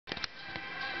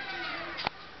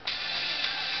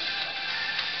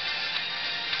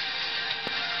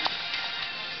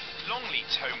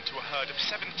Longleat's home to a herd of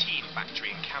 17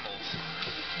 Bactrian camels.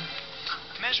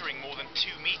 Measuring more than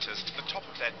 2 metres to the top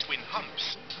of their twin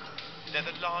humps, they're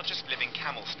the largest living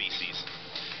camel species.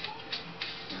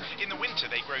 In the winter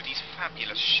they grow these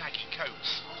fabulous shaggy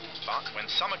coats, but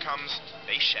when summer comes,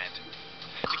 they shed.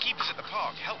 The keepers at the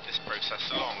park help this process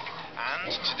along, and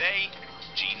today,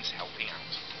 Jean's helping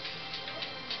out.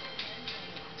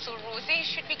 So Rosie,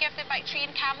 should we give the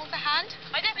Bactrian camels a hand?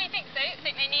 I definitely think so. I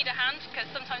think they need a hand because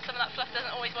sometimes some of that fluff doesn't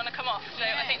always want to come off. So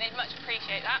I think they'd much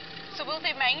appreciate that. So will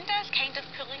they mind us kind of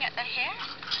pulling at their hair?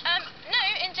 No,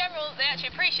 in general they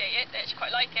actually appreciate it. They actually quite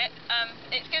like it.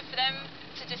 It's good for them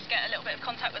to just get a little bit of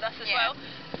contact with us as well.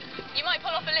 You might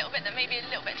pull off a little bit that may be a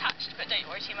little bit attached, but don't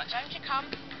worry too much. Round you come.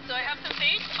 So I have some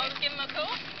food. I'll give them a call.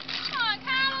 Come on,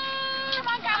 camels! Come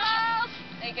on, camels!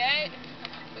 There you go.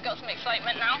 We've got some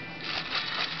excitement now.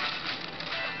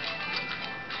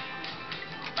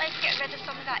 Let's get rid of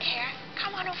some of that hair.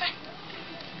 Come on over.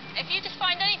 If you just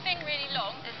find anything really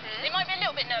long, they might be a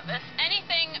little bit nervous.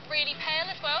 Anything really pale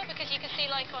as well, because you can see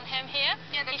like on him here,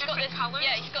 he's got this colours.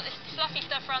 Yeah, he's got this fluffy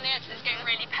stuff around the edge that's going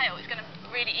really pale. It's going to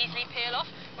really easily peel off,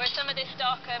 whereas some of this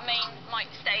darker mane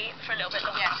might stay for a little bit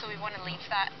longer. Yeah, so we want to leave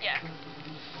that. Yeah.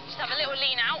 Just have a little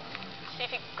lean out, see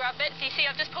if you can grab it. So you see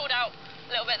I've just pulled out a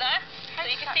little bit there, so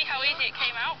you can see how easy it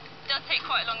came out. It does take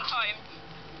quite a long time,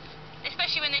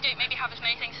 especially when they don't maybe have as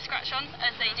many things to scratch on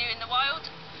as they do in the wild.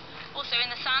 Also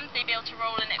in the sand, they'd be able to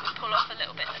roll and it would pull off a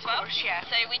little bit as well. Of course, yeah.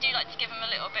 So we do like to give them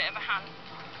a little bit of a hand.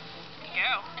 There you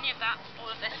go. Any of that, all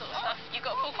of this sort of stuff. You've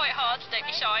got to pull quite hard, don't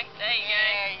be shy. There you go.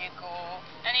 There you go.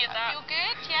 Any of that. Feel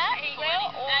good? Yeah? There you go.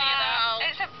 Any of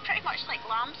that. It's pretty much like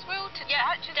lamb's wool to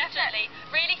touch, isn't definitely.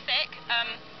 it? Really thick,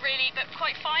 but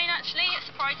quite fine actually.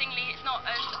 Surprisingly, it's not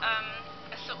as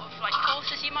sort of like coarse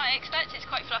as you might expect. It's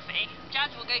quite fluffy.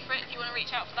 Jad will go for it if you want to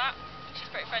reach out for that. She's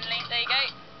pretty friendly. There you go.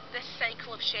 This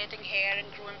cycle of shedding hair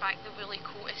and growing back the woolly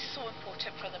coat is so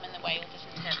important for them in the wild,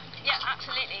 isn't it? Yeah,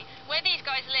 absolutely. Where these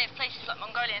guys live, places like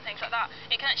Mongolia and things like that,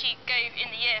 it can actually go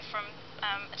in the year from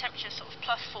a temperature sort of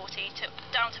plus 40 to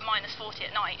down to minus 40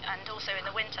 at night, and also in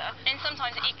the winter. And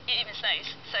sometimes it even snows.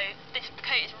 So this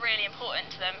coat is really important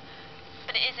to them.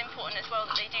 But it is important as well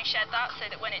that they do shed that,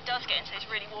 so that when it does get into those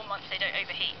really warm months, they don't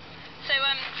overheat. So,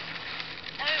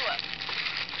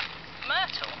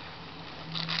 myrtle.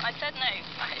 I said no.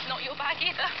 It's not your bag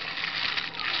either.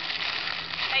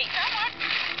 Hey, come on.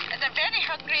 They're very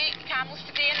hungry camels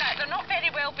today, and they're not very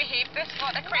well behaved this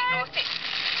lot. They're quite naughty.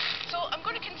 So I'm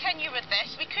going to continue with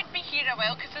this. We could be here a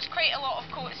while because there's quite a lot of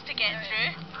coats to get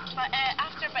through. But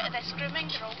after a bit of this grooming,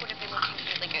 they're all going to be looking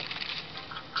really good.